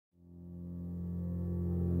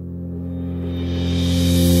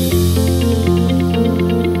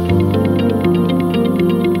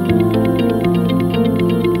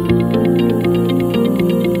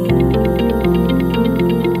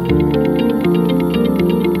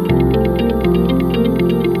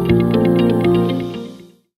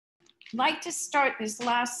like to start this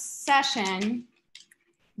last session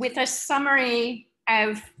with a summary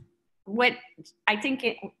of what I think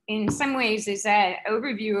in some ways is an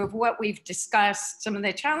overview of what we've discussed, some of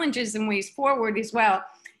the challenges and ways forward as well.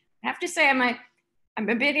 I have to say I'm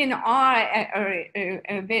a bit in awe or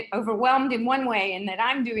a bit overwhelmed in one way in that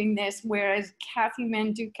I'm doing this, whereas Kathy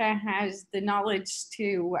Manduca has the knowledge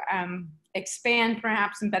to expand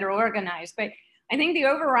perhaps and better organize. But I think the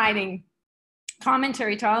overriding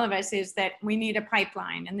commentary to all of us is that we need a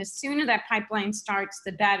pipeline, and the sooner that pipeline starts,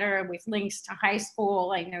 the better, with links to high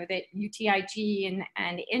school. I know that UTIG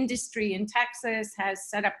and industry in Texas has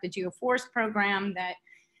set up the Geoforce program that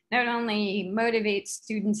not only motivates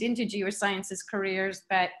students into geosciences careers,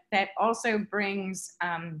 but that also brings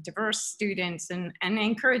diverse students and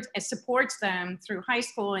supports them through high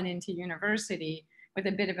school and into university with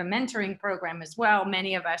a bit of a mentoring program as well.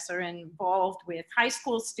 Many of us are involved with high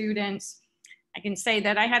school students. I can say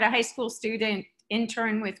that I had a high school student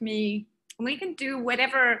intern with me. We can do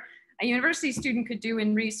whatever a university student could do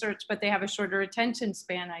in research, but they have a shorter attention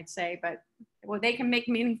span, I'd say. But well, they can make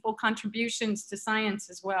meaningful contributions to science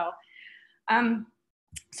as well.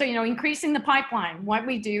 So, you know, increasing the pipeline, what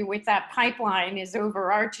we do with that pipeline is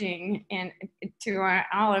overarching and to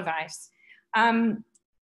all of us.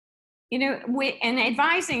 You know, and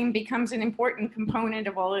advising becomes an important component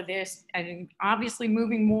of all of this, and obviously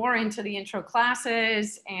moving more into the intro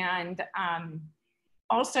classes, and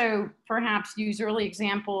also perhaps use early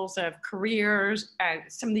examples of careers,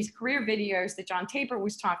 some of these career videos that John Tabor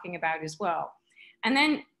was talking about as well. And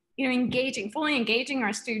then, you know, fully engaging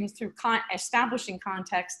our students through establishing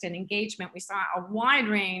context and engagement. We saw a wide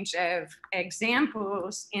range of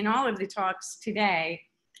examples in all of the talks today.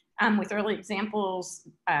 With early examples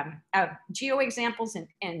of geo examples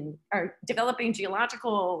and developing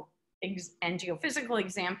geological and geophysical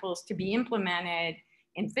examples to be implemented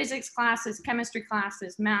in physics classes, chemistry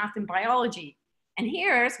classes, math, and biology. And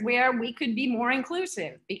here's where we could be more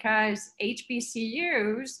inclusive, because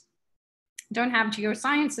HBCUs don't have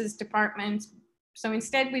geosciences departments. So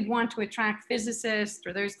instead, we'd want to attract physicists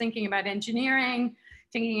or those thinking about engineering,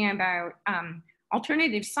 thinking about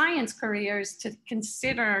alternative science careers to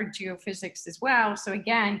consider geophysics as well. So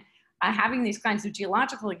again, having these kinds of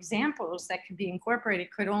geological examples that could be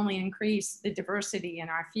incorporated could only increase the diversity in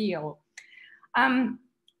our field. And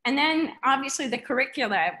then obviously the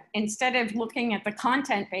curricula, instead of looking at the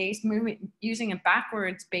content-based, using a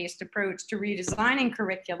backwards-based approach to redesigning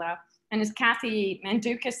curricula. And as Kathy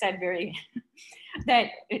Manduca said, that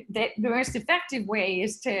the most effective way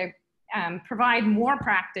is to provide more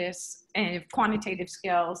practice and quantitative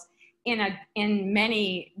skills in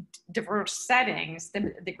many diverse settings.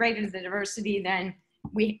 The greater the diversity, then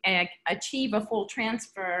we achieve a full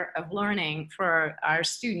transfer of learning for our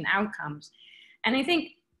student outcomes. And I think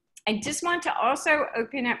I just want to also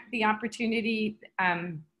open up the opportunity.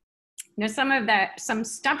 You know, some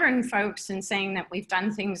stubborn folks in saying that we've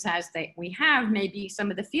done things as we have, maybe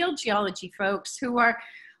some of the field geology folks who are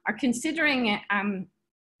considering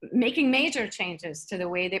making major changes to the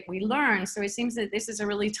way that we learn. So it seems that this is a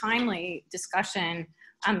really timely discussion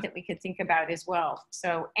that we could think about as well.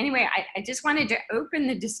 So anyway, I just wanted to open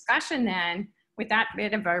the discussion then with that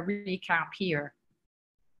bit of a recap here.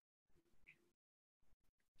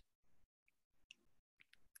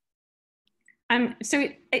 So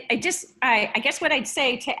I guess what I'd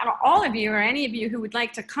say to all of you, or any of you who would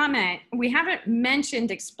like to comment, we haven't mentioned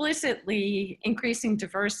explicitly increasing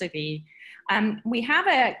diversity. We have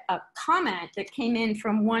a comment that came in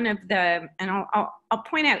from one of the, and I'll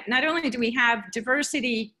point out, not only do we have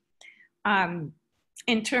diversity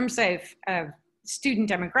in terms of student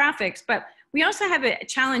demographics, but we also have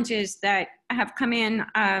challenges that have come in.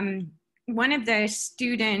 One of the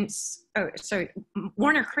students,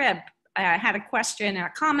 Warner Cribb, had a question and a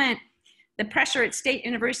comment. The pressure at state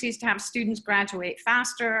universities to have students graduate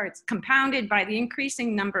faster, it's compounded by the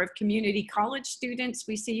increasing number of community college students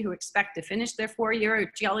we see who expect to finish their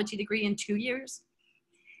 4-year geology degree in 2 years.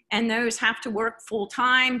 And those have to work full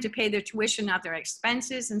time to pay their tuition and other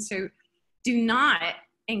expenses, and so do not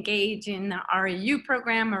engage in the REU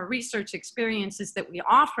program or research experiences that we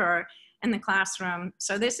offer in the classroom.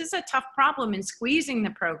 So this is a tough problem in squeezing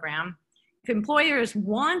the program. If employers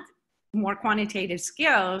want more quantitative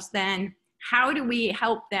skills, then how do we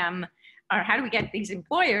help them, or how do we get these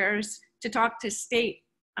employers to talk to state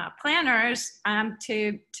planners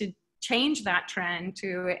to change that trend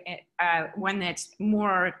to one that's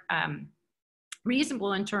more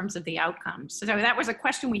reasonable in terms of the outcomes? So that was a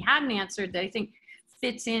question we hadn't answered that I think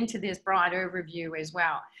fits into this broad overview as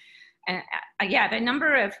well. And yeah,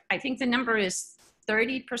 I think the number is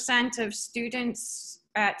 30% of students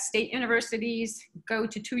at state universities go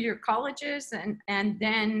to two-year colleges and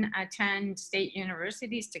then attend state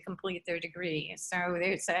universities to complete their degree. So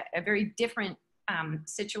there's a very different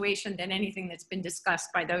situation than anything that's been discussed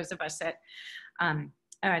by those of us that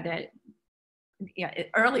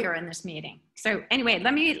earlier in this meeting. So anyway,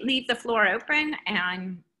 let me leave the floor open,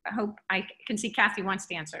 and I hope I can see Kathy wants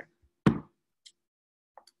to answer.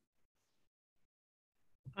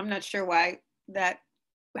 I'm not sure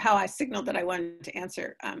how I signaled that I wanted to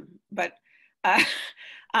answer, but I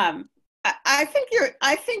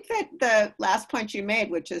think that the last point you made,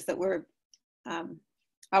 which is that we're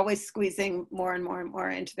always squeezing more and more and more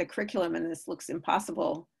into the curriculum, and this looks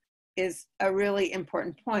impossible, is a really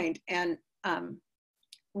important point. And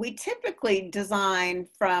we typically design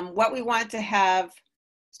from what we want to have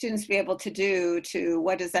students be able to do to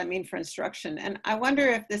what does that mean for instruction. And I wonder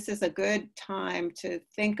if this is a good time to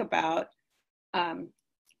think about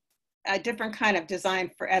a different kind of design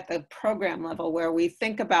at the program level, where we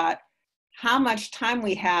think about how much time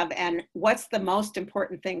we have and what's the most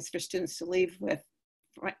important things for students to leave with,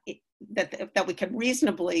 that we can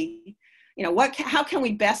reasonably, how can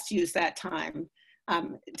we best use that time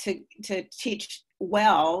to teach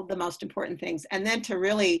well the most important things, and then to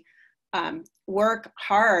really work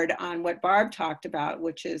hard on what Barb talked about,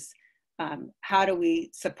 which is how do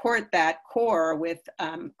we support that core with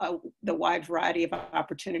the wide variety of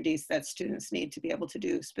opportunities that students need to be able to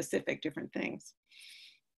do specific different things.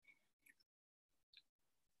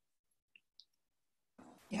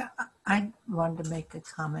 Yeah, I wanted to make a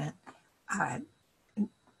comment. I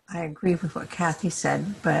agree with what Kathy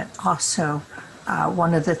said, but also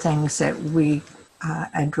one of the things that we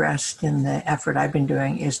addressed in the effort I've been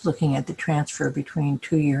doing is looking at the transfer between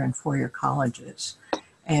two-year and four-year colleges,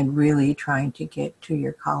 and really trying to get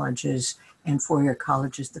two-year colleges and four-year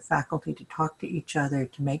colleges, the faculty, to talk to each other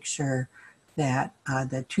to make sure that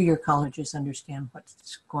the two-year colleges understand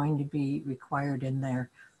what's going to be required in their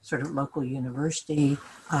sort of local university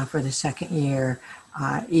for the second year.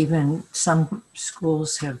 Even some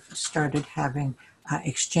schools have started having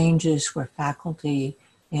exchanges where faculty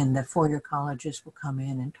in the four-year colleges will come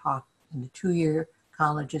in and talk in the two-year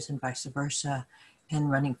colleges and vice versa, and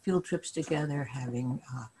running field trips together, having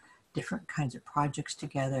different kinds of projects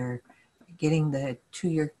together, getting the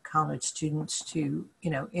two-year college students to,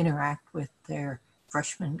 interact with their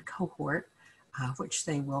freshman cohort, which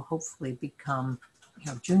they will hopefully become,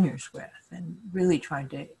 juniors with, and really trying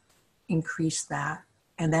to increase that.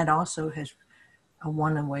 And that also has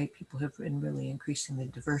one way people have been really increasing the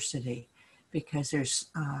diversity, because there's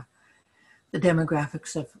the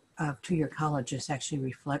demographics of two-year colleges actually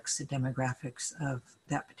reflects the demographics of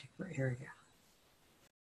that particular area.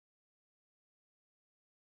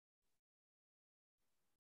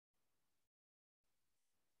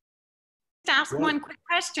 To ask one quick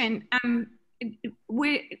question.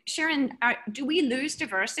 Sharon, do we lose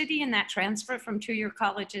diversity in that transfer from two-year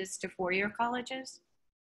colleges to four-year colleges?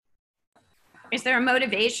 Is there a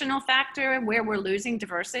motivational factor where we're losing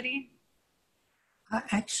diversity?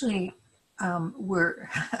 Actually,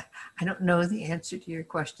 I don't know the answer to your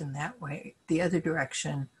question that way. The other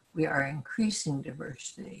direction, we are increasing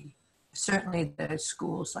diversity. Certainly the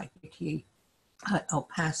schools like UT El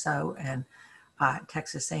Paso and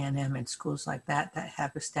Texas A&M and schools like that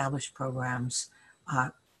have established programs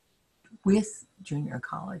with junior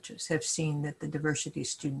colleges have seen that the diversity of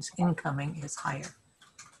students incoming is higher.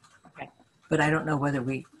 Okay. But I don't know whether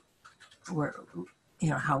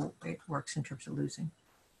how it works in terms of losing.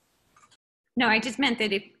 No, I just meant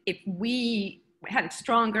that if we had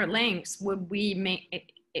stronger links, would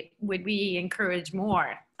we encourage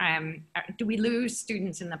more? Do we lose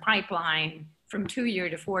students in the pipeline from two-year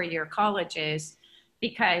to four-year colleges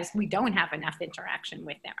because we don't have enough interaction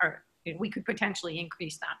with them, or we could potentially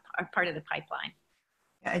increase that part of the pipeline?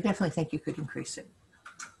 I definitely think you could increase it.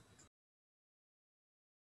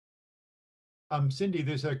 Cindy,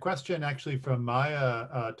 there's a question actually from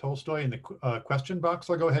Maya Tolstoy in the question box.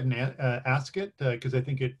 I'll go ahead and ask it because I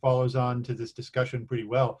think it follows on to this discussion pretty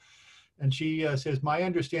well. And she says, my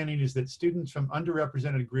understanding is that students from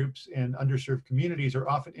underrepresented groups and underserved communities are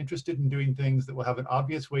often interested in doing things that will have an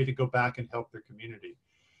obvious way to go back and help their community.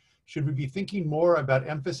 Should we be thinking more about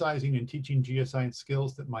emphasizing and teaching geoscience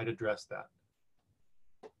skills that might address that?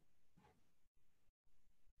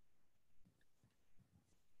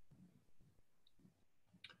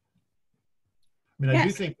 I mean, yes. I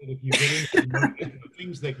do think that if you get into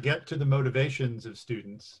things that get to the motivations of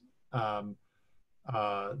students, that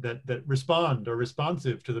respond or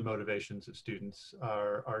responsive to the motivations of students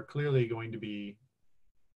are clearly going to be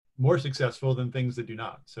more successful than things that do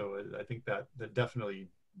not. So I think that definitely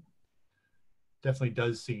definitely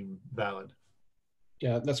does seem valid.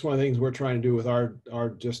 Yeah, that's one of the things we're trying to do with our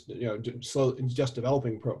just just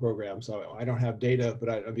developing program. So I don't have data, but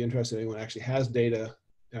I'd be interested in anyone actually has data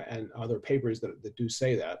and other papers that do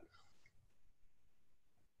say that.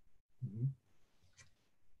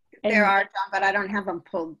 There are, John, but I don't have them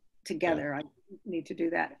pulled together. Yeah. I need to do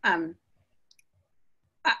that.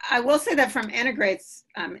 I will say that from Integrate's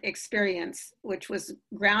experience, which was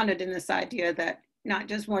grounded in this idea that not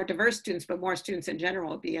just more diverse students, but more students in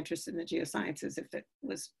general would be interested in the geosciences if it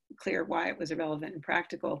was clear why it was relevant and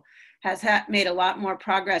practical, has made a lot more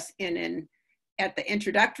progress at the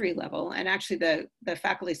introductory level. And actually the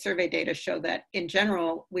faculty survey data show that in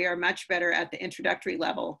general, we are much better at the introductory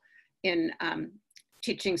level in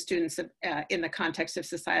teaching students in the context of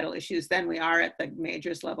societal issues than we are at the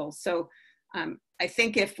majors level. So I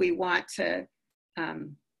think if we want to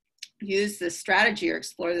use this strategy or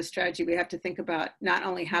explore this strategy, we have to think about not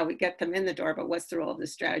only how we get them in the door, but what's the role of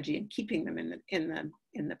this strategy in keeping them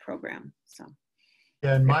in the program. So,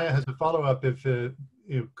 yeah, and Maya has a follow-up. If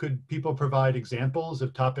could people provide examples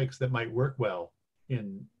of topics that might work well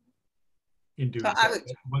in doing so?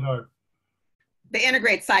 What are the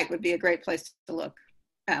Integrate site would be a great place to look,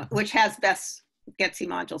 which has best GETC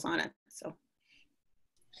modules on it. So,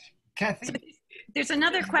 Kathy, so there's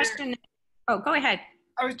another question. Oh, go ahead.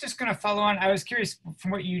 I was just going to follow on. I was curious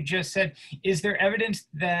from what you just said, is there evidence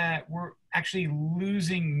that we're actually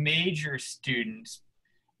losing major students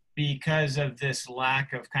because of this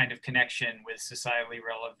lack of kind of connection with societally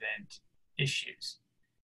relevant issues?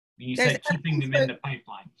 You said keeping them in the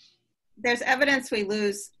pipeline. There's evidence we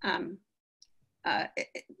lose.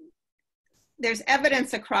 There's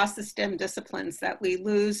evidence across the STEM disciplines that we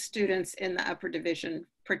lose students in the upper division.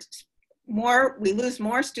 We lose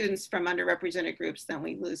more students from underrepresented groups than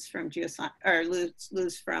we lose from geoscience, or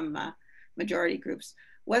lose from majority groups.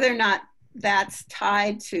 Whether or not that's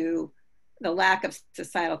tied to the lack of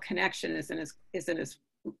societal connection isn't as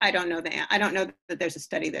I don't know I don't know that there's a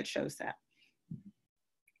study that shows that.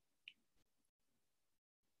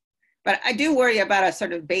 But I do worry about a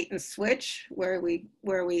sort of bait and switch where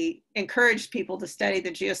we encourage people to study the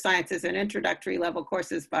geosciences and introductory level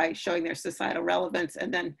courses by showing their societal relevance,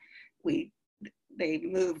 and then they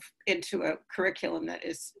move into a curriculum that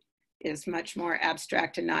is much more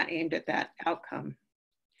abstract and not aimed at that outcome.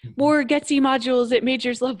 More GETC modules at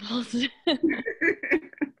majors levels.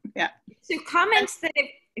 Yeah. So comments that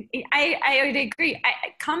I would agree.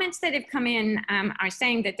 Comments that have come in are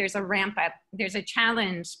saying that there's a ramp up. There's a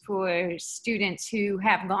challenge for students who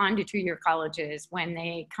have gone to two-year colleges when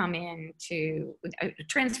they come in to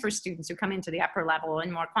transfer students who come into the upper level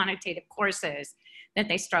and more quantitative courses, that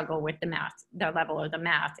they struggle with the level of the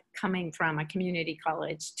math coming from a community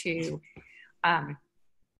college to a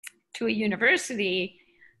university.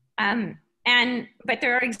 But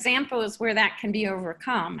there are examples where that can be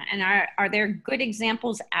overcome. And are there good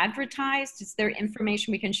examples advertised? Is there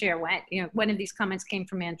information we can share? One of these comments came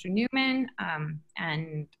from Andrew Newman,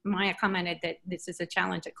 and Maya commented that this is a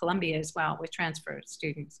challenge at Columbia as well with transfer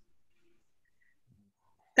students.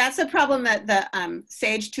 That's a problem that the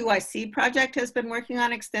SAGE 2IC project has been working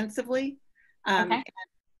on extensively. Okay.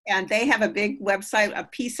 And they have a big website, a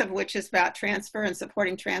piece of which is about transfer and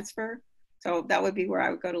supporting transfer. So that would be where I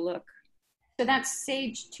would go to look. So that's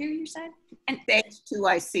SAGE 2, you said? And SAGE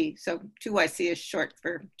 2IC. So 2IC is short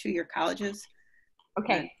for two-year colleges.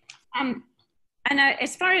 Okay. And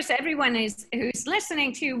as far as everyone who's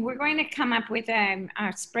listening to, we're going to come up with a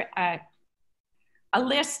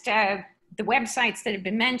list of the websites that have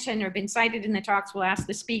been mentioned or been cited in the talks. We'll ask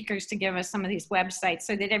the speakers to give us some of these websites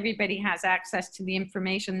so that everybody has access to the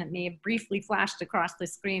information that may have briefly flashed across the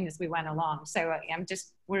screen as we went along. So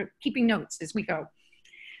we're keeping notes as we go.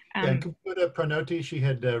 Could you go to Pranoti? She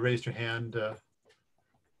had raised her hand.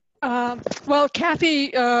 Well,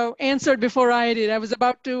 Kathy answered before I did. I was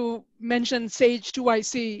about to mention SAGE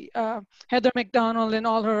 2IC, Heather McDonald and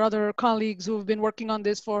all her other colleagues who have been working on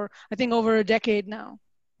this for, I think, over a decade now.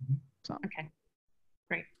 So. Okay,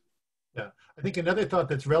 great. Yeah, I think another thought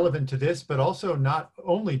that's relevant to this, but also not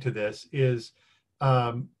only to this, is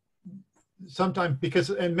sometimes, because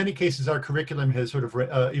in many cases our curriculum has sort of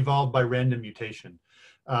evolved by random mutation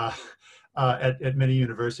at many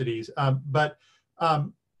universities, but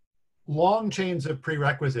long chains of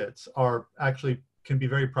prerequisites can be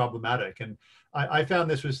very problematic. And I found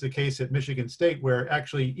this was the case at Michigan State, where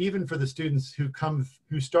actually even for the students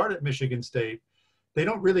who start at Michigan State, they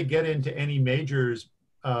don't really get into any majors,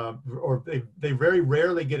 or they very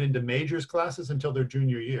rarely get into majors classes until their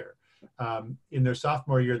junior year. In their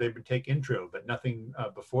sophomore year, they would take intro, but nothing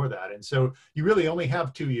before that. And so you really only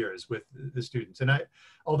have 2 years with the students. And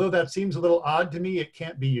although that seems a little odd to me, it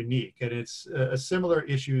can't be unique. And it's a similar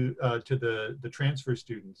issue to the transfer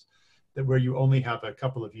students, that where you only have a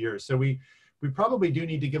couple of years. So we probably do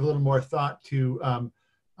need to give a little more thought to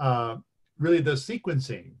really the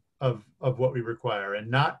sequencing of what we require, and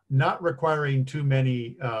not requiring too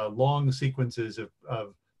many long sequences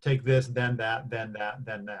of take this, then that, then that,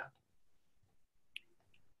 then that.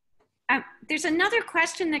 There's another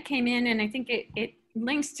question that came in, and I think it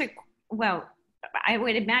links to, well, I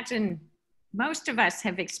would imagine most of us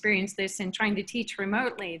have experienced this in trying to teach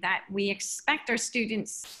remotely, that we expect our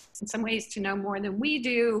students in some ways to know more than we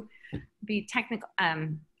do, be technical,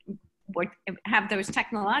 have those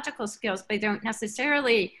technological skills, but don't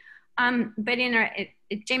necessarily. But in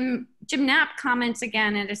Jim Knapp comments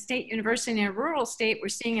again, at a state university in a rural state, we're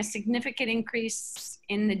seeing a significant increase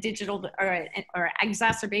in the digital or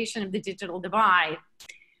exacerbation of the digital divide,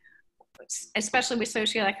 especially with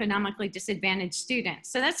socioeconomically disadvantaged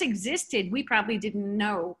students. So that's existed. We probably didn't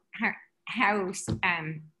know how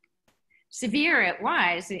severe it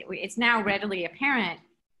was. It's now readily apparent.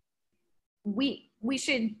 We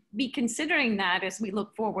should be considering that as we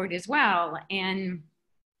look forward as well, and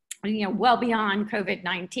well beyond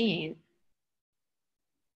COVID-19.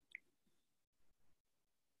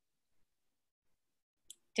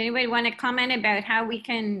 Does anybody want to comment about how we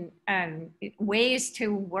can, ways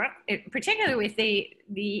to work, particularly with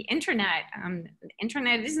the internet?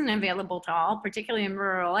 Internet isn't available to all, particularly in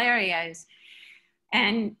rural areas.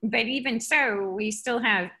 But even so, we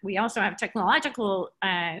also have technological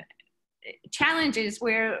challenges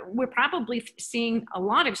where we're probably seeing a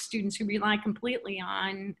lot of students who rely completely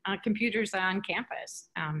on computers on campus.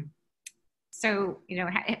 So,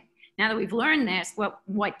 now that we've learned this,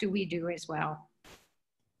 what do we do as well?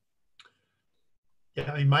 Yeah,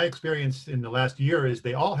 I mean, my experience in the last year is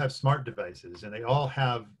they all have smart devices and they all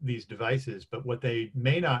have these devices, but what they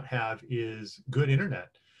may not have is good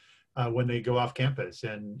internet when they go off campus.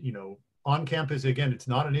 And, on campus, again, it's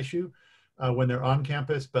not an issue when they're on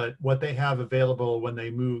campus, but what they have available when they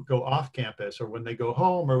go off campus, or when they go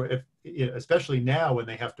home, or especially now when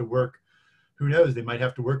they have to work, who knows, they might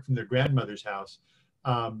have to work from their grandmother's house.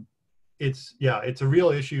 It's a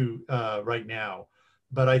real issue right now,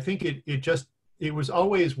 but I think it was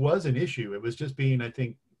an issue. It was just being, I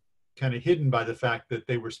think, kind of hidden by the fact that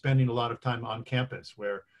they were spending a lot of time on campus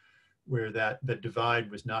where that divide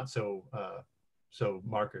was not so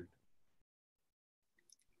marked.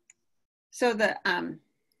 So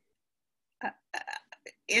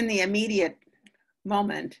in the immediate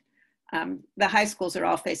moment, the high schools are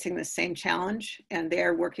all facing the same challenge, and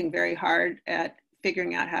they're working very hard at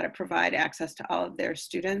figuring out how to provide access to all of their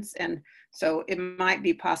students. And so it might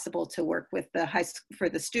be possible to work with for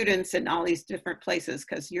the students in all these different places,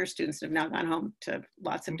 because your students have now gone home to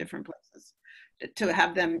lots of different places, to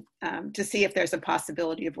have them, to see if there's a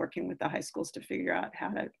possibility of working with the high schools to figure out how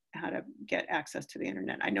to get access to the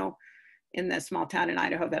internet. I know in the small town in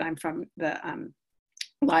Idaho that I'm from, the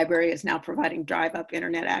library is now providing drive-up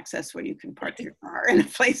internet access where you can park your car in a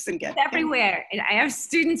place and get everywhere. And I have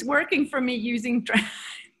students working for me using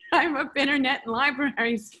drive-up internet in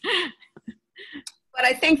libraries. But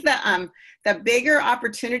I think the bigger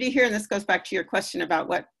opportunity here, and this goes back to your question about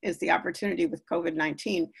what is the opportunity with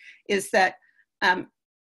COVID-19, is that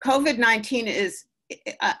COVID-19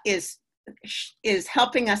 is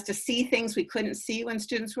helping us to see things we couldn't see when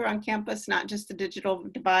students were on campus, not just the digital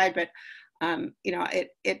divide, but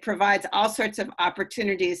it provides all sorts of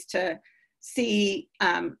opportunities to see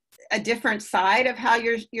a different side of how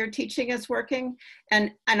your teaching is working.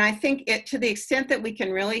 And I think to the extent that we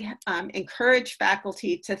can really encourage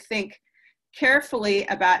faculty to think carefully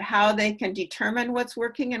about how they can determine what's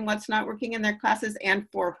working and what's not working in their classes, and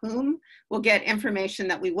for whom, we'll get information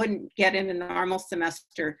that we wouldn't get in a normal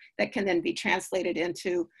semester that can then be translated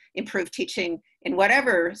into improved teaching in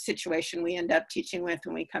whatever situation we end up teaching with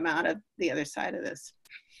when we come out of the other side of this.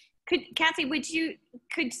 Kathy,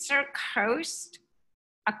 could CERC host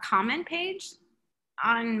a comment page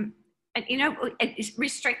on, it's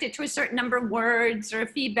restricted to a certain number of words or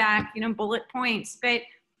feedback, bullet points, but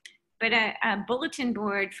a bulletin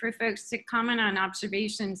board for folks to comment on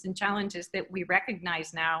observations and challenges that we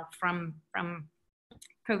recognize now from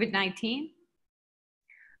COVID-19?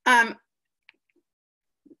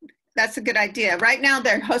 That's a good idea. Right now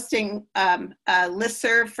they're hosting a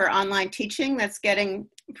listserv for online teaching that's getting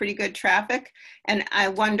pretty good traffic. And I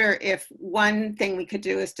wonder if one thing we could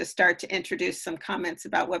do is to start to introduce some comments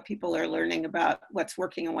about what people are learning about what's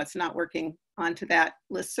working and what's not working onto that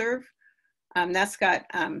listserv. That's got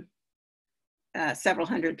several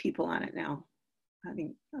hundred people on it now. I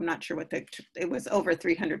mean, I'm not sure what it was over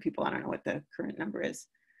 300 people. I don't know what the current number is.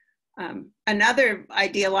 Another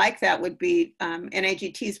idea like that would be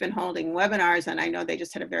NAGT's been holding webinars, and I know they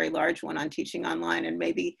just had a very large one on teaching online, and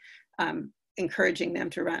maybe encouraging them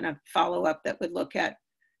to run a follow-up that would look at,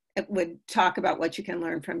 it would talk about what you can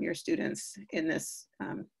learn from your students in this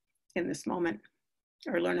moment,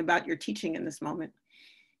 or learn about your teaching in this moment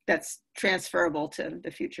that's transferable to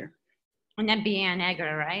the future. And that'd be Ann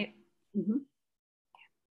Egger, right? Mm-hmm.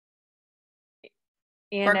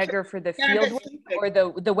 Ann Egger for the field work or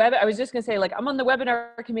the web. I was just gonna say, like, I'm on the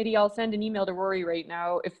webinar committee. I'll send an email to Rory right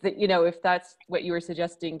now if if that's what you were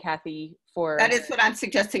suggesting, Kathy. For that is what I'm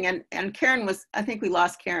suggesting, and Karen was. I think we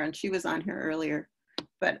lost Karen. She was on here earlier,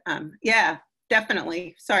 but yeah,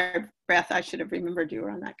 definitely. Sorry, Beth. I should have remembered you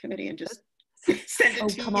were on that committee and just send it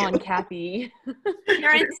to you. Oh, come on, Kathy.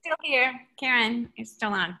 Karen's still here. Karen is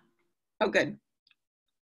still on. Oh, good.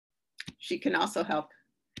 She can also help.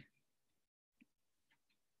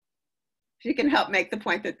 She can help make the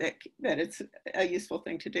point that it's a useful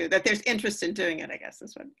thing to do, that there's interest in doing it, I guess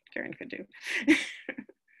is what Karen could do.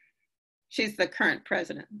 She's the current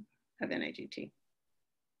president of NAGT.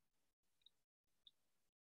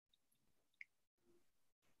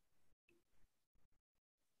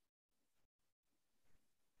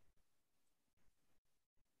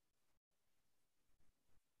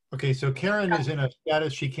 Okay, so Karen is in a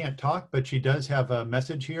status she can't talk, but she does have a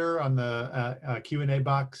message here on the Q&A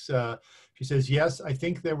box. She says, yes, I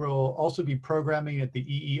think there will also be programming at the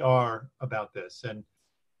EER about this, and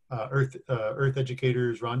Earth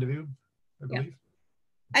Educators Rendezvous, I believe.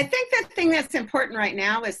 Yeah. I think the thing that's important right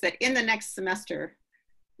now is that in the next semester,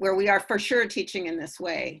 where we are for sure teaching in this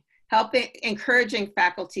way, encouraging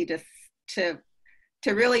faculty to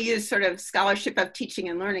really use sort of scholarship of teaching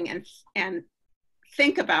and learning and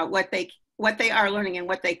think about what they are learning and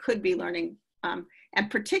what they could be learning, and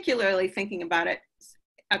particularly thinking about it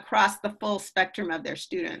across the full spectrum of their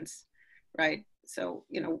students, right? So,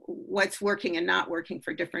 what's working and not working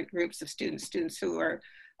for different groups of students who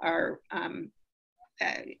are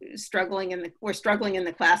struggling in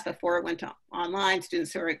the class before it went to online,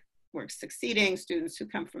 students who were succeeding, students who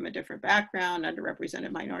come from a different background,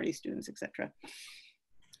 underrepresented minority students, etc.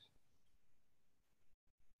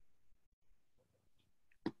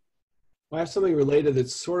 I have something related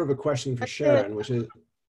that's sort of a question for Sharon,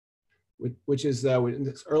 which is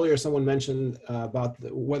earlier someone mentioned about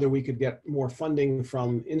whether we could get more funding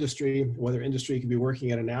from industry, whether industry could be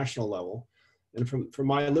working at a national level. And from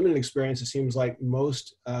my limited experience, it seems like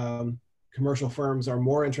most commercial firms are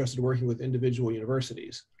more interested in working with individual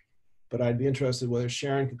universities. But I'd be interested whether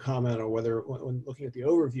Sharon could comment, or whether, when looking at the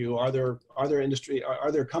overview,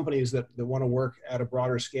 are there companies that want to work at a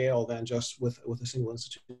broader scale than just with a single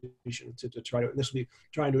institution to try to, and this would be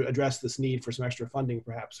trying to address this need for some extra funding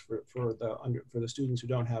perhaps for the students who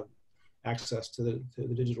don't have access to the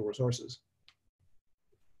digital resources.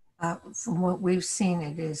 From what we've seen,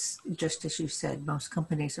 it is just as you said, most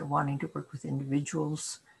companies are wanting to work with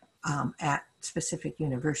individuals at specific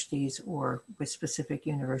universities, or with specific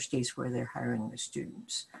universities where they're hiring the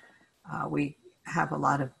students. We have a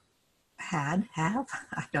lot of, I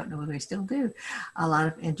don't know whether we still do, a lot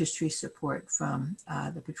of industry support from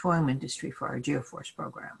the petroleum industry for our Geoforce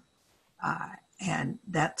program. And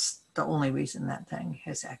that's the only reason that thing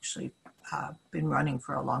has actually been running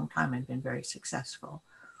for a long time and been very successful.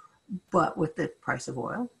 But with the price of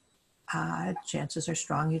oil, chances are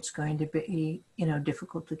strong it's going to be,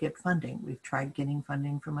 difficult to get funding. We've tried getting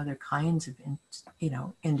funding from other kinds of,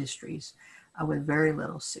 industries with very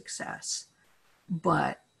little success.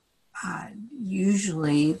 But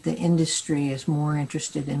usually the industry is more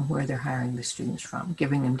interested in where they're hiring the students from,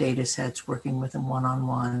 giving them data sets, working with them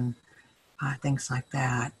one-on-one, things like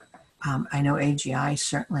that. I know AGI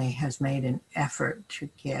certainly has made an effort to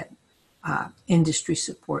get industry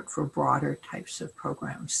support for broader types of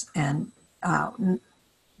programs, and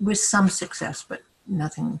with some success, but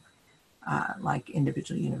nothing like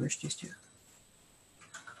individual universities do.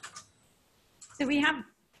 So we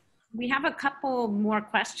have a couple more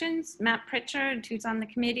questions. Matt Pritchard, who's on the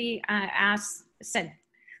committee, said,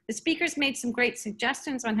 the speakers made some great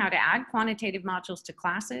suggestions on how to add quantitative modules to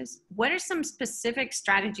classes. What are some specific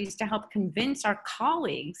strategies to help convince our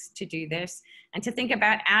colleagues to do this and to think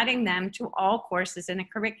about adding them to all courses in a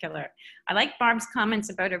curricular? I like Barb's comments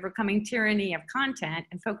about overcoming tyranny of content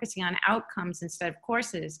and focusing on outcomes instead of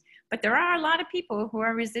courses, but there are a lot of people who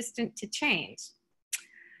are resistant to change.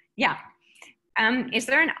 Yeah. Is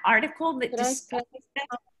there an article that discusses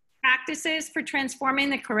practices for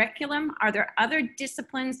transforming the curriculum? Are there other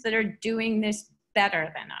disciplines that are doing this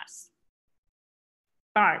better than us?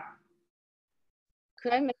 Barb.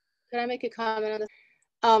 Could I make a comment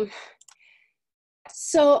on this?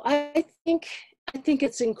 So I think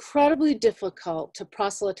it's incredibly difficult to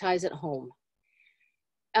proselytize at home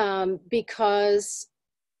because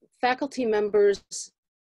faculty members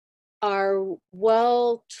are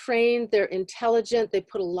well trained, they're intelligent, they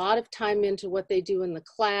put a lot of time into what they do in the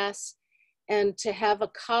class, and to have a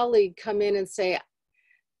colleague come in and say,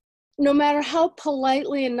 no matter how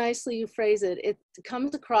politely and nicely you phrase it, it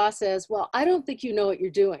comes across as, well, I don't think you know what you're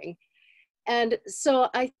doing. And so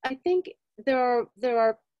I think there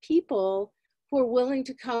are people who are willing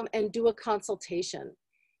to come and do a consultation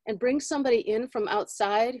and bring somebody in from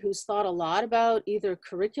outside who's thought a lot about either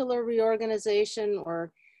curricular reorganization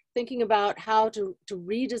or thinking about how to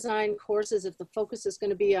redesign courses if the focus is going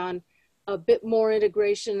to be on a bit more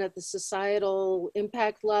integration at the societal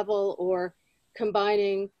impact level, or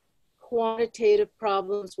combining quantitative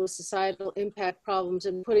problems with societal impact problems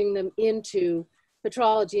and putting them into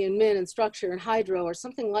petrology and min and structure and hydro or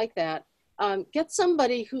something like that. Get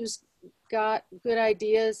somebody who's got good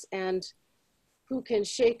ideas and who can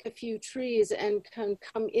shake a few trees and can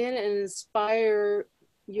come in and inspire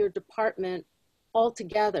your department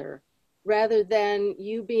altogether, rather than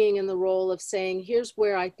you being in the role of saying, here's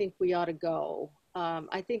where I think we ought to go.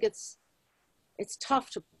 I think it's tough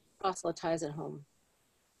to proselytize at home.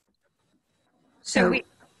 So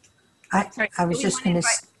I was just going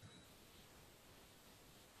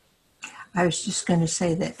to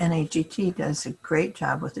say that NAGT does a great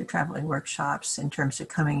job with their traveling workshops in terms of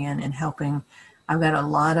coming in and helping. I've got a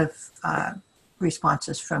lot of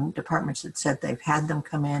responses from departments that said they've had them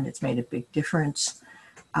come in. It's made a big difference.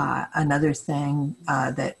 Another thing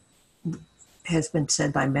that has been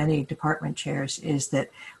said by many department chairs is that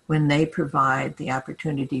when they provide the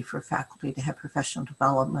opportunity for faculty to have professional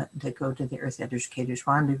development, to go to the Earth Educators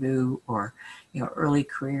Rendezvous or early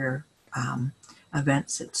career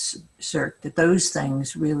events at CERC, that those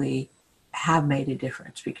things really have made a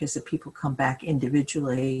difference, because the people come back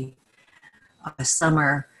individually. Some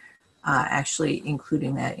are actually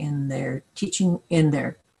including that in their teaching, in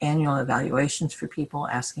their annual evaluations for people,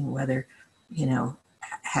 asking whether,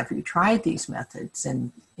 have you tried these methods,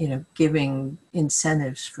 and, giving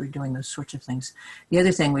incentives for doing those sorts of things. The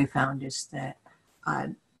other thing we found is that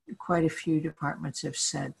quite a few departments have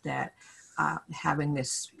said that having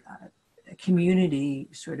this community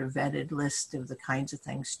sort of vetted list of the kinds of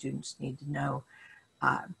things students need to know,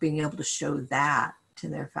 being able to show that to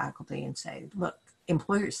their faculty and say, look,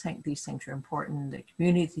 employers think these things are important, the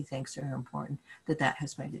community thinks they're important, that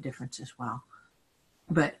has made a difference as well.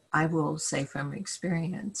 But I will say from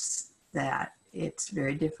experience that it's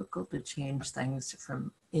very difficult to change things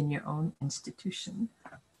from in your own institution.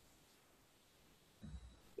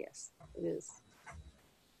 Yes, it is.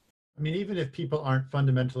 I mean, even if people aren't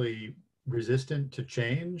fundamentally resistant to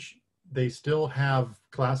change, they still have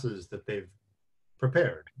classes that they've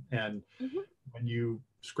prepared. And when you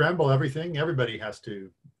scramble everything, everybody has to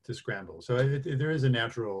scramble. So there is a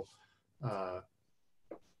natural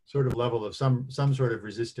sort of level of some sort of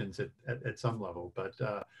resistance at some level.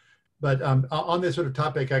 But on this sort of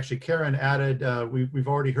topic, actually, Karen added, we've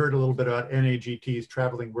already heard a little bit about NAGT's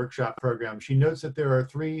traveling workshop program. She notes that there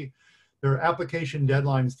are application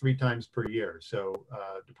deadlines 3 times per year. So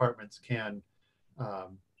departments can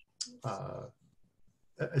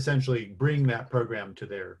essentially bring that program to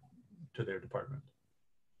their department.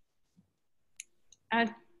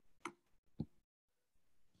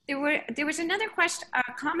 There was another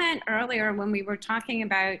comment earlier when we were talking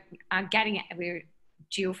about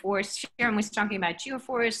geoforce. Sharon was talking about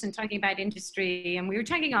geoforce and talking about industry, and we were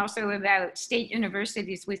talking also about state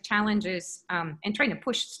universities with challenges and trying to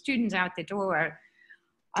push students out the door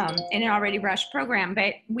in an already rushed program.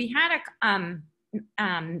 But we had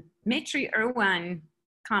Mitri Irwin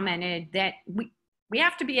commented that we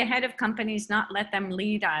have to be ahead of companies, not let them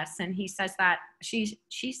lead us. And he says that, she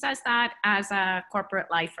says that as a corporate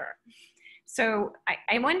lifer. So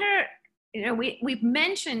I wonder, we've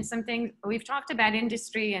mentioned some things, we've talked about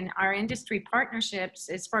industry and our industry partnerships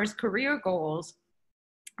as far as career goals.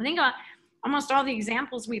 I think almost all the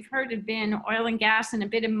examples we've heard have been oil and gas and a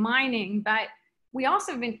bit of mining, but we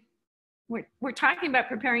also have been, we're talking about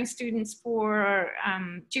preparing students for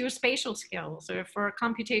geospatial skills or for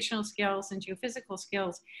computational skills and geophysical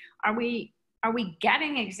skills. Are we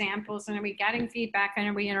getting examples, and are we getting feedback, and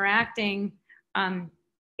are we interacting?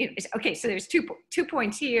 Okay, so there's two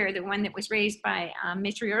points here. The one that was raised by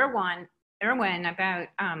Mitri Irwin about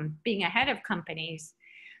being ahead of companies,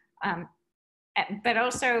 but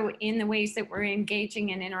also in the ways that we're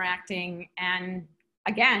engaging and interacting, and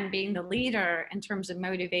again, being the leader in terms of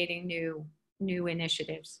motivating new new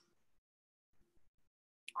initiatives?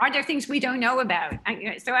 Are there things we don't know about?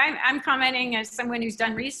 So I'm commenting as someone who's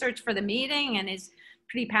done research for the meeting and is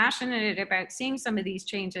pretty passionate about seeing some of these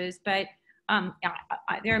changes, but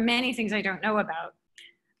there are many things I don't know about.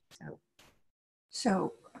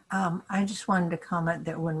 So I just wanted to comment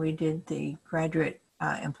that when we did the graduate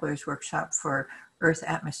employers workshop for Earth,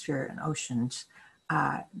 Atmosphere, and Oceans,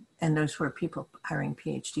 and those were people hiring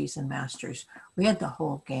PhDs and masters, we had the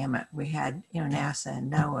whole gamut. We had, you know, NASA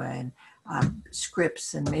and NOAA and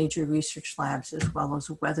Scripps and major research labs, as well as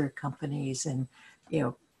weather companies and, you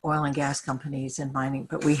know, oil and gas companies and mining.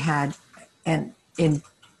 But we had, and in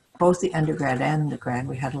both the undergrad and the grad,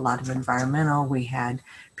 we had a lot of environmental. We had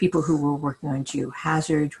people who were working on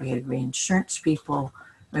geohazards. We had reinsurance people.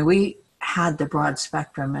 I mean, we had the broad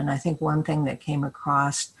spectrum. And I think one thing that came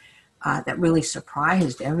across that really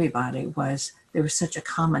surprised everybody was there was such a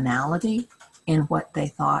commonality in what they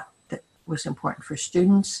thought that was important for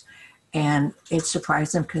students. And it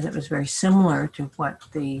surprised them because it was very similar to what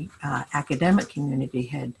the academic community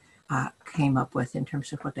had came up with in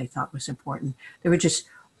terms of what they thought was important. There were just,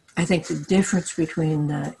 I think the difference between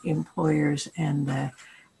the employers and the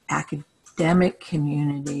academic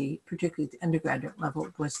community, particularly at the undergraduate level,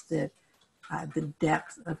 was the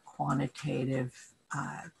depth of quantitative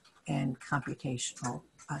and computational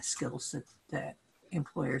skills that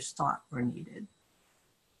employers thought were needed.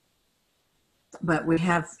 But we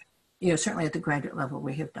have, you know, certainly at the graduate level,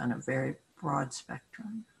 we have done a very broad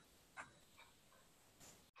spectrum.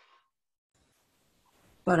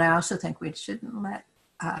 But I also think we shouldn't let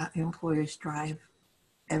employers drive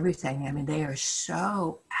everything. I mean, they are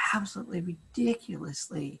so absolutely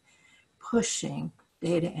ridiculously pushing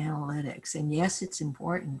data analytics. And yes, it's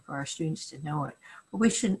important for our students to know it, but we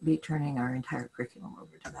shouldn't be turning our entire curriculum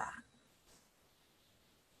over to that.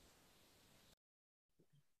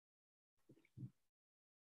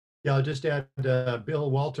 Yeah, I'll just add,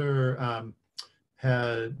 Bill Walter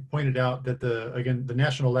had pointed out that the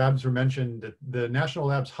national labs were mentioned, that the national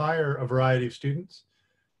labs hire a variety of students,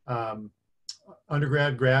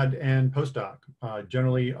 undergrad, grad, and postdoc,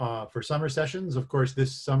 generally for summer sessions. Of course,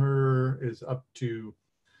 this summer is up to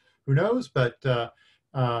who knows, but that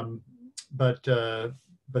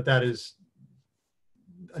is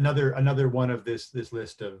another one of this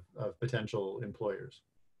list of potential employers.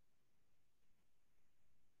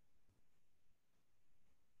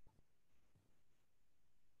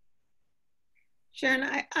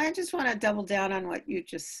 Sharon, I just want to double down on what you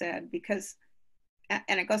just said, because,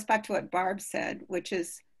 and it goes back to what Barb said, which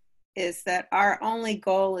is that our only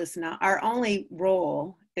goal is not, our only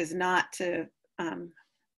role is not to,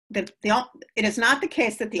 it is not the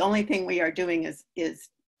case that the only thing we are doing is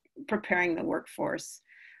preparing the workforce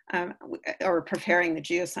or preparing the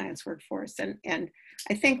geoscience workforce. And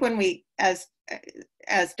I think when we, as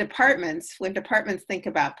departments, when departments think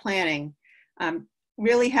about planning,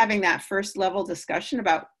 really having that first level discussion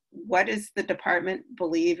about what does the department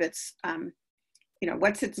believe it's, you know,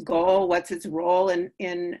 what's its goal, what's its role in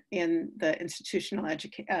the institutional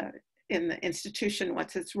education, in the institution,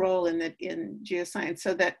 what's its role in geoscience,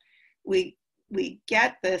 so that we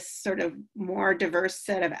get this sort of more diverse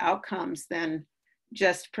set of outcomes than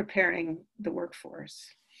just preparing the workforce.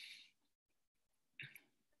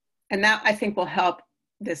 And that, I think, will help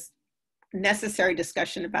this necessary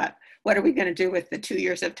discussion about what are we going to do with the 2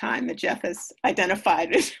 years of time that Jeff has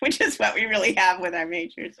identified, which is what we really have with our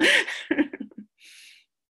majors.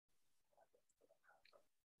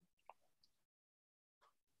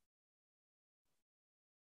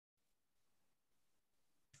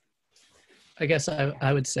 I guess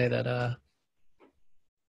I would say that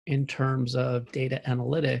in terms of data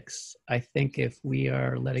analytics, I think if we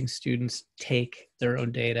are letting students take their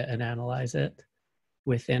own data and analyze it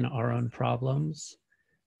within our own problems,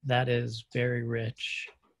 that is very rich.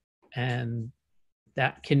 And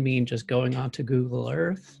that can mean just going onto Google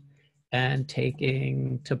Earth and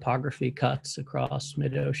taking topography cuts across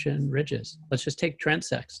mid-ocean ridges. Let's just take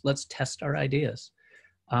transects. Let's test our ideas.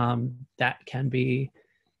 That can be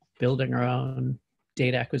building our own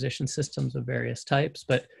data acquisition systems of various types,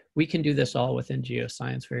 but we can do this all within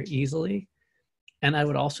geoscience very easily. And I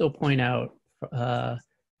would also point out,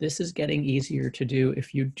 this is getting easier to do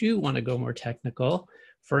if you do want to go more technical.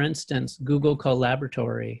 For instance, Google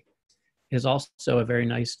Colaboratory is also a very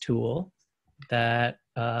nice tool that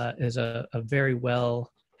is a very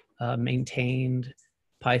well maintained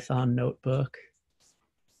Python notebook.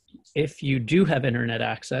 If you do have internet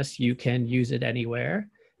access, you can use it anywhere.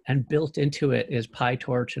 And built into it is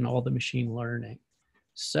PyTorch and all the machine learning.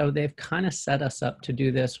 So they've kind of set us up to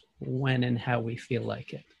do this when and how we feel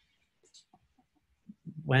like it.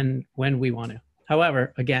 when we want to.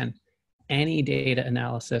 However, again, any data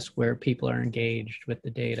analysis where people are engaged with the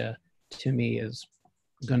data, to me, is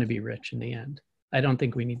going to be rich in the end. I don't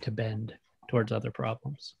think we need to bend towards other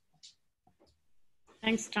problems.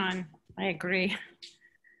 Thanks, John. I agree.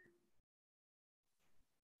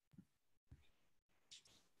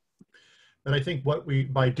 But I think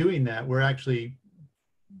by doing that, we're actually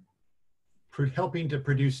helping to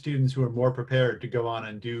produce students who are more prepared to go on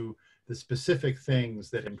and do the specific things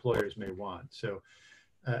that employers may want. So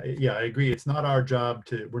yeah, I agree. It's not our job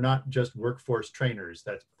we're not just workforce trainers.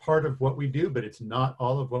 That's part of what we do, but it's not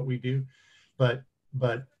all of what we do. But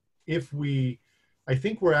I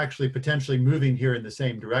think we're actually potentially moving here in the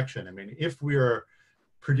same direction. I mean, if we are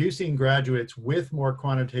producing graduates with more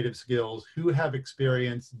quantitative skills who have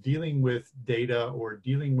experience dealing with data or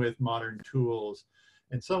dealing with modern tools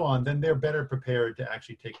and so on, then they're better prepared to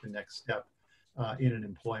actually take the next step in an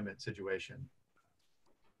employment situation.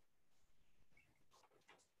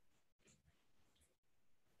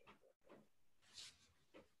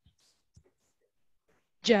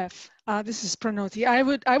 Jeff, this is Pranoti.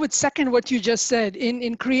 I would second what you just said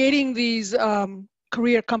in creating these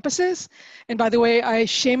career compasses. And by the way, I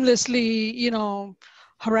shamelessly,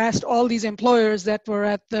 harassed all these employers that were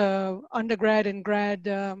at the undergrad and grad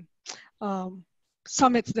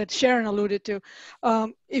summits that Sharon alluded to.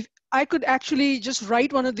 If I could actually just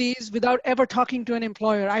write one of these without ever talking to an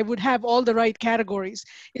employer, I would have all the right categories.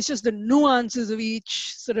 It's just the nuances of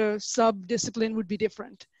each sort of sub-discipline would be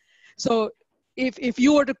different. So if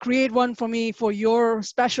you were to create one for me for your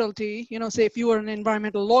specialty, say if you were an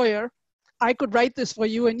environmental lawyer, I could write this for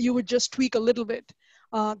you and you would just tweak a little bit.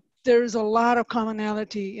 There's a lot of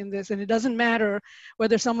commonality in this, and it doesn't matter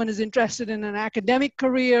whether someone is interested in an academic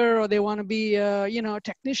career or they want to be a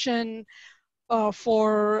technician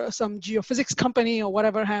for some geophysics company or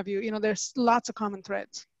whatever have you. There's lots of common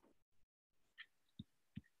threads.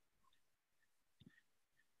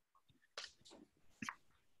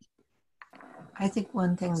 I think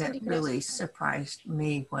one thing that really surprised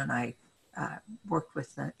me when I worked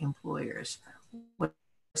with the employers was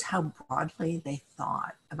how broadly they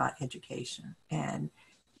thought about education, and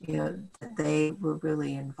that they were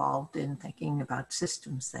really involved in thinking about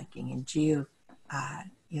systems thinking and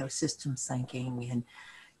systems thinking, and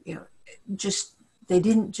they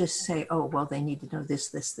didn't just say, oh well, they need to know this,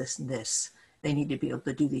 this, this, and this. They need to be able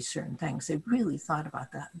to do these certain things. They really thought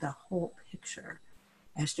about the whole picture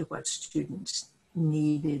as to what students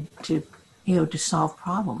needed to, to solve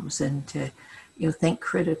problems and to, think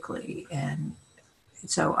critically. And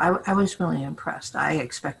so I was really impressed. I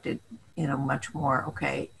expected, much more,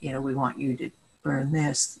 okay, we want you to learn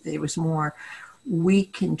this. It was more, we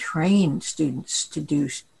can train students to do,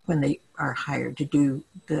 when they are hired, to do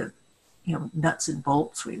the, nuts and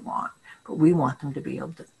bolts we want, but we want them to be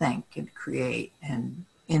able to think and create and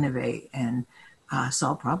innovate and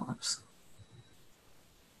solve problems.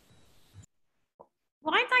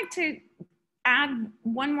 Well, I'd like to add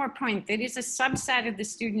one more point. That is a subset of the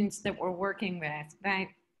students that we're working with. That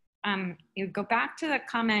you go back to the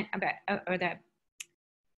comment about,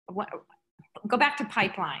 go back to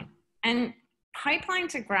pipeline. And pipeline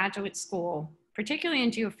to graduate school, particularly in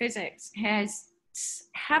geophysics, has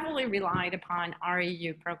heavily relied upon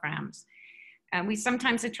REU programs. We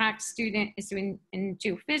sometimes attract students in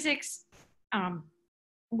geophysics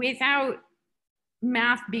without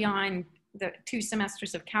math beyond the 2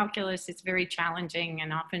 semesters of calculus. It's very challenging,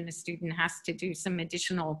 and often the student has to do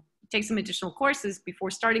take some additional courses before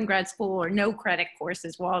starting grad school, or no credit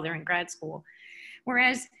courses while they're in grad school.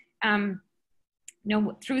 Whereas,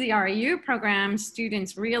 through the REU program,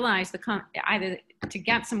 students realize either to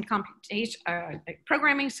get some computation,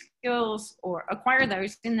 programming skills, or acquire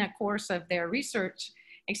those in the course of their research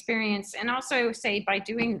experience, and also, say, by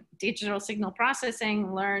doing digital signal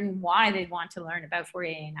processing, learn why they want to learn about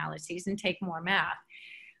Fourier analyses and take more math.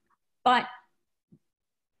 But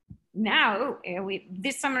now,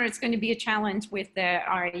 this summer, it's going to be a challenge with the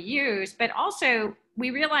REUs, but also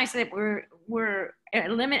we realize that we're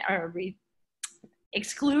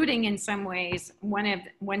excluding in some ways one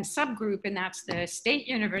subgroup, and that's the state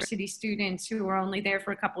university students who are only there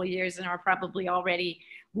for a couple of years and are probably already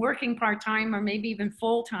working part-time or maybe even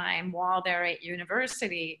full-time while they're at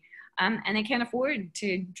university, and they can't afford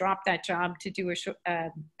to drop that job to do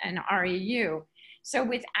an REU. So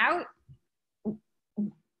without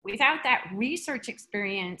that research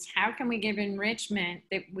experience, how can we give enrichment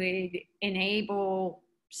that would enable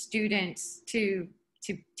students to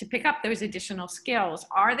pick up those additional skills?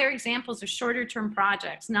 Are there examples of shorter term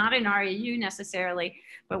projects, not an REU necessarily,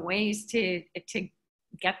 but ways to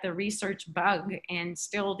get the research bug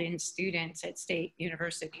instilled in students at state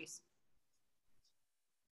universities.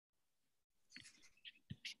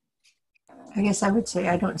 I guess I would say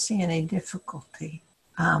I don't see any difficulty.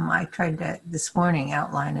 I tried to this morning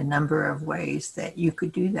outline a number of ways that you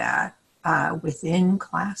could do that within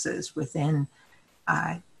classes, within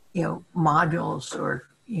modules, or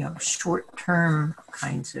short-term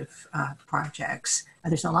kinds of projects.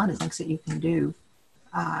 There's a lot of things that you can do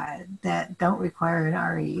that don't require an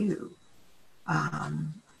REU.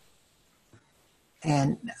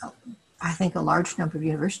 And I think a large number of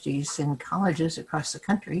universities and colleges across the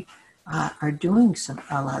country are doing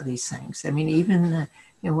a lot of these things. I mean, even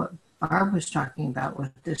what Barb was talking about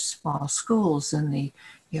with the small schools and the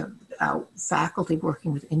faculty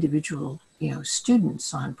working with individual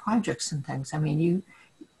students on projects and things. I mean,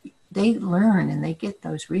 they learn and they get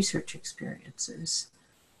those research experiences.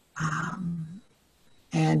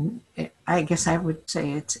 I guess I would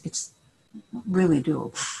say it's really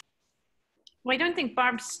doable. Well, I don't think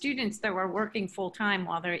Barb's students though are working full time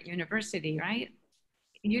while they're at university, right?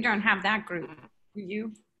 You don't have that group, do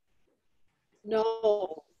you?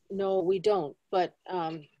 No, we don't. But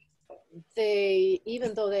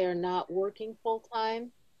even though they are not working full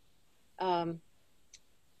time,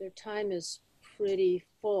 their time is pretty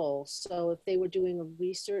full. So if they were doing a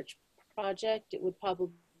research project, it would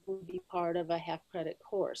probably be part of a half-credit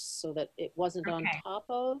course, so that it wasn't on top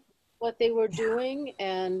of what they were doing.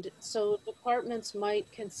 And so departments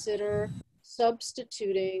might consider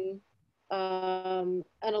substituting an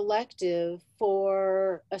elective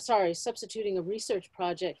for, substituting a research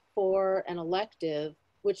project for an elective,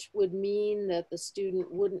 which would mean that the student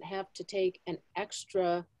wouldn't have to take an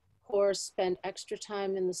extra course, spend extra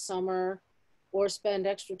time in the summer, or spend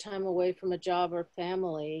extra time away from a job or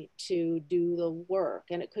family to do the work.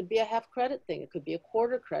 And it could be a half credit thing. It could be a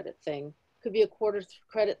quarter credit thing. It could be a quarter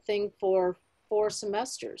credit thing for 4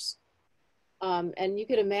 semesters. And you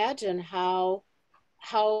could imagine how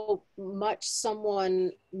much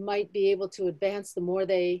someone might be able to advance the more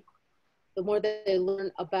they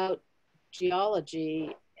learn about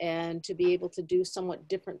geology, and to be able to do somewhat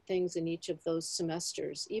different things in each of those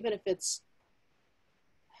semesters, even if it's,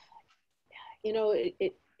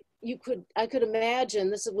 I could imagine,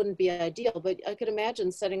 this wouldn't be ideal, but I could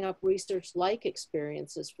imagine setting up research-like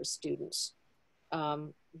experiences for students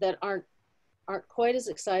that aren't quite as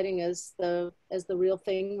exciting as the real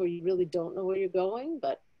thing, where you really don't know where you're going,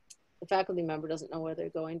 but the faculty member doesn't know where they're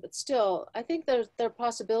going. But still, I think there are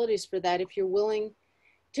possibilities for that if you're willing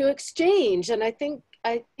to exchange. And I think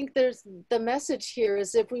there's the message here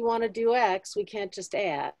is, if we want to do X, we can't just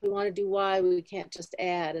add. We want to do Y, we can't just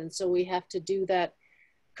add. And so we have to do that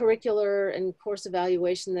curricular and course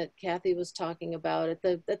evaluation that Kathy was talking about at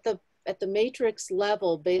the matrix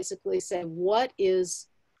level. Basically say, what is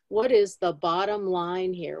the bottom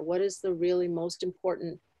line here? What is the really most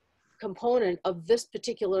important component of this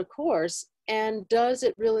particular course? And does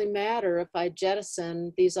it really matter if I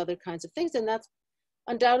jettison these other kinds of things? And that's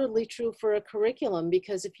undoubtedly true for a curriculum,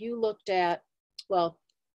 because if you looked at, well,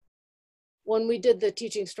 when we did the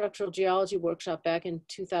Teaching Structural Geology workshop back in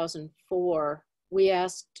 2004, we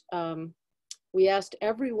asked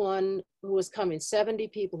everyone who was coming, 70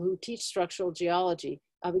 people who teach structural geology,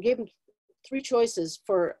 we gave them 3 choices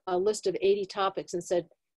for a list of 80 topics, and said,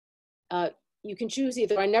 you can choose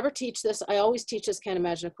either I never teach this, I always teach this, can't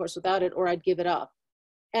imagine a course without it, or I'd give it up.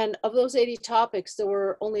 And of those 80 topics, there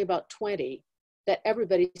were only about 20 that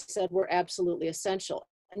everybody said were absolutely essential.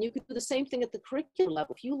 And you could do the same thing at the curriculum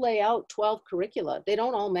level. If you lay out 12 curricula, they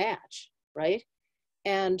don't all match, right?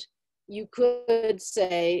 And you could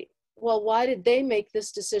say, well, why did they make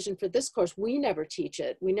this decision for this course? We never teach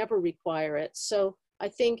it, we never require it. So I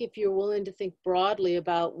think if you're willing to think broadly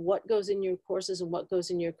about what goes in your courses and what goes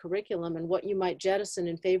in your curriculum, and what you might jettison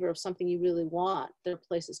in favor of something you really want, there are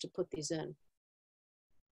places to put these in.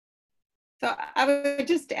 So I would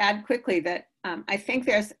just add quickly that I think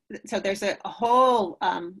there's a whole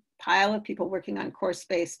pile of people working on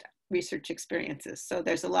course-based research experiences. So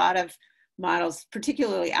there's a lot of models,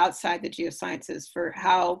 particularly outside the geosciences, for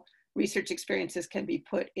how research experiences can be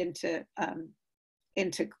put into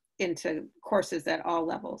courses at all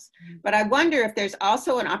levels. But I wonder if there's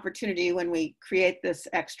also an opportunity, when we create this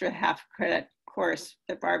extra half-credit course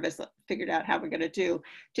that Barb has figured out how we're going to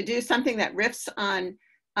do something that riffs on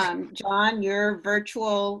John, your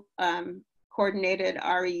virtual coordinated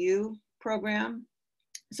REU program,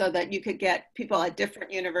 so that you could get people at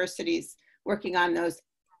different universities working on those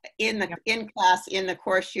in class, in the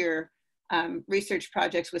course year research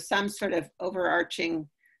projects, with some sort of overarching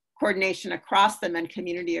coordination across them and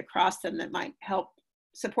community across them that might help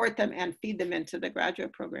support them and feed them into the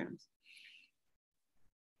graduate programs.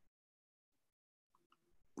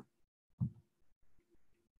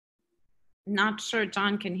 Not sure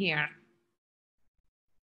John can hear.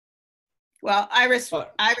 Well, Iris,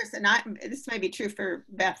 and this may be true for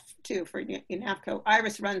Beth too, for UNAVCO.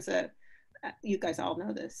 Iris runs you guys all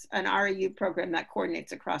know this, an REU program that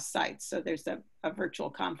coordinates across sites. So there's a virtual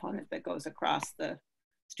component that goes across the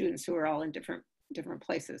students who are all in different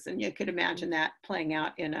places. And you could imagine that playing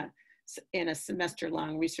out in a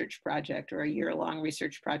semester-long research project or a year-long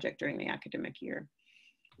research project during the academic year.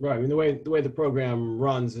 Right. I mean, the way the program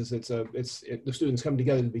runs is the students come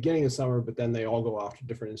together at the beginning of summer, but then they all go off to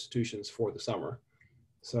different institutions for the summer.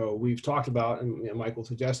 So we've talked about, and Michael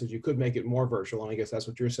suggested you could make it more virtual, and I guess that's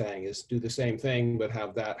what you're saying, is do the same thing, but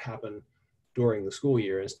have that happen during the school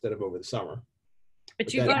year instead of over the summer.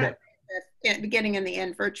 But you got it beginning and the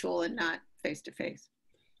end virtual and not face-to-face.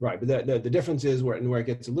 Right, but the difference is where it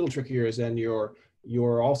gets a little trickier is then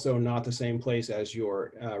you're also not the same place as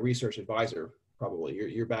your research advisor. Probably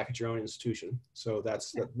you're back at your own institution. So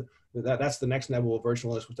that's the next level of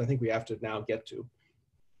virtualness, which I think we have to now get to.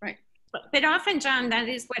 Right. But often, John, that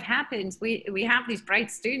is what happens. We have these bright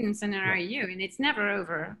students in an REU, and it's never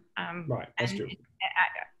over. Right, that's true.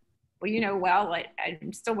 Well, you know,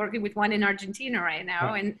 I'm still working with one in Argentina right now,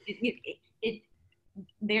 right. And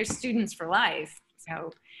they're students for life.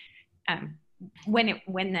 So when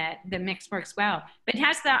the mix works well. But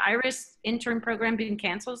has the IRIS intern program been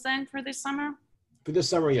canceled then for this summer? For this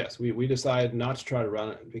summer, yes. We decided not to try to run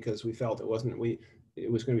it because we felt it was going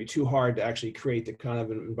to be too hard to actually create the kind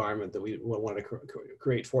of an environment that we wanted to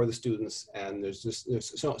create for the students. And there's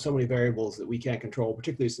so many variables that we can't control,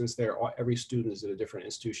 particularly since every student is at a different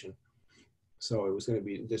institution. So it was going to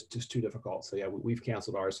be just too difficult. So yeah, we've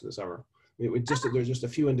canceled ours for the summer. There's just a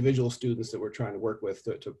few individual students that we're trying to work with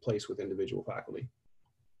to place with individual faculty.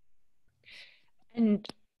 And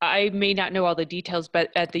I may not know all the details, but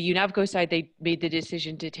at the UNAVCO side, they made the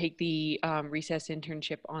decision to take the recess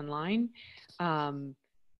internship online.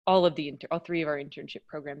 All three of our internship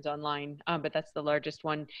programs online, but that's the largest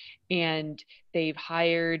one. And they've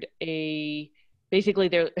hired basically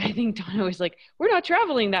I think Donna was like, we're not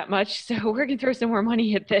traveling that much, so we're gonna throw some more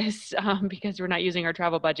money at this because we're not using our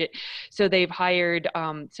travel budget. So they've hired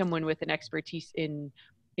someone with an expertise in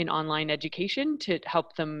online education to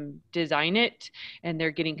help them design it. And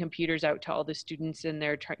they're getting computers out to all the students, and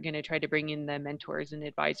they're gonna try to bring in the mentors and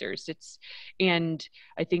advisors. And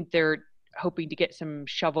I think they're hoping to get some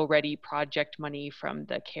shovel-ready project money from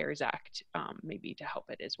the CARES Act, maybe to help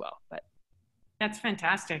it as well. But that's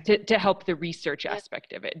fantastic. To help the research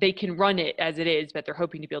aspect of it. They can run it as it is, but they're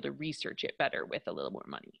hoping to be able to research it better with a little more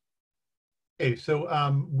money. Okay,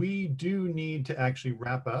 so we do need to actually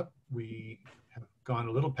wrap up. We have gone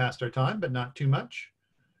a little past our time, but not too much.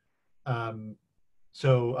 Yeah,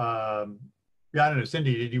 I don't know,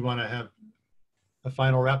 Cindy, did you want to have a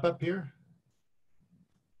final wrap up here?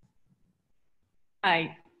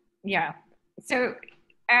 Yeah. So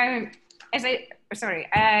as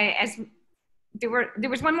there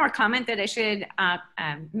was one more comment that I should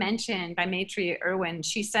mention by Maitri Irwin.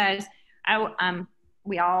 She says,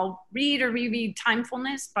 we all read or reread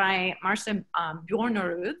Timefulness by Marcia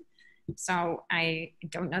Bjornerud. So I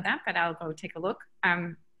don't know that, but I'll go take a look.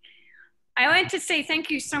 I like to say thank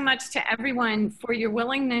you so much to everyone for your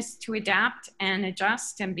willingness to adapt and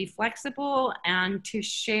adjust and be flexible and to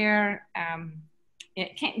share,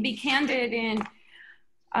 be candid in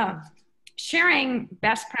sharing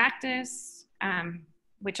best practice,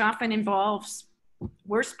 which often involves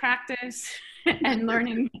worst practice and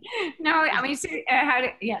learning. No, I mean,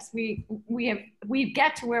 yes, we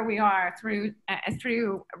get to where we are through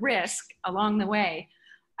risk along the way.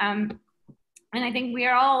 And I think we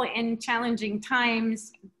are all in challenging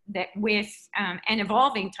times and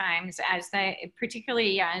evolving times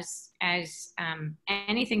particularly as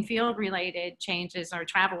anything field related changes or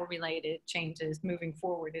travel related changes moving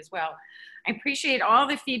forward as well. I appreciate all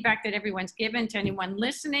the feedback that everyone's given. To anyone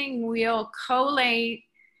listening, we'll collate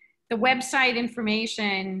the website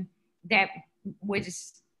information that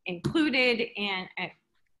was included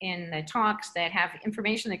in the talks that have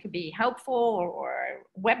information that could be helpful, or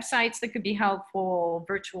websites that could be helpful,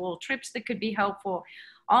 virtual trips that could be helpful,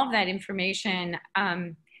 all of that information.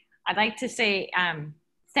 I'd like to say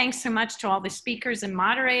thanks so much to all the speakers and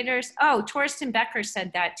moderators. Oh, Torsten Becker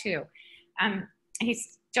said that too.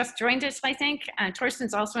 He's just joined us, I think.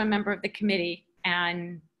 Torsten's also a member of the committee,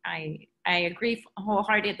 and I agree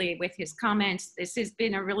wholeheartedly with his comments. This has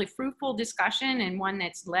been a really fruitful discussion and one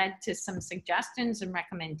that's led to some suggestions and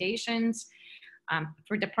recommendations.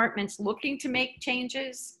 for departments looking to make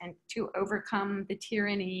changes and to overcome the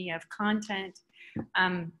tyranny of content.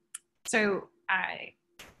 So I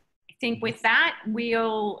think with that,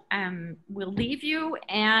 we'll leave you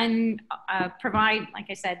and provide, like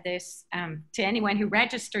I said, this to anyone who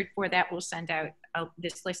registered for that. We'll send out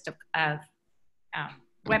this list of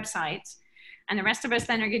websites. And the rest of us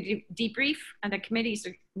then are going to debrief, and the committees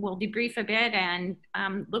will debrief a bit and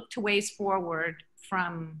look to ways forward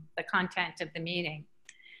from the content of the meeting.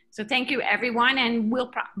 So thank you, everyone, and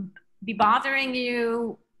we'll be bothering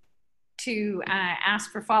you to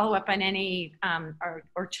ask for follow-up on any,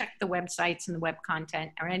 or check the websites and the web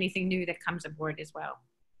content or anything new that comes aboard as well.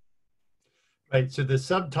 Right, so the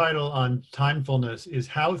subtitle on timefulness is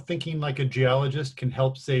How Thinking Like a Geologist Can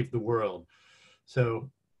Help Save the World.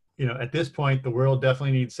 So, you know, at this point, the world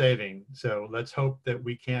definitely needs saving. So let's hope that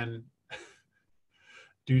we can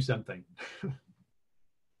do something.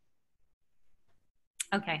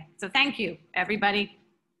 Okay, so thank you, everybody.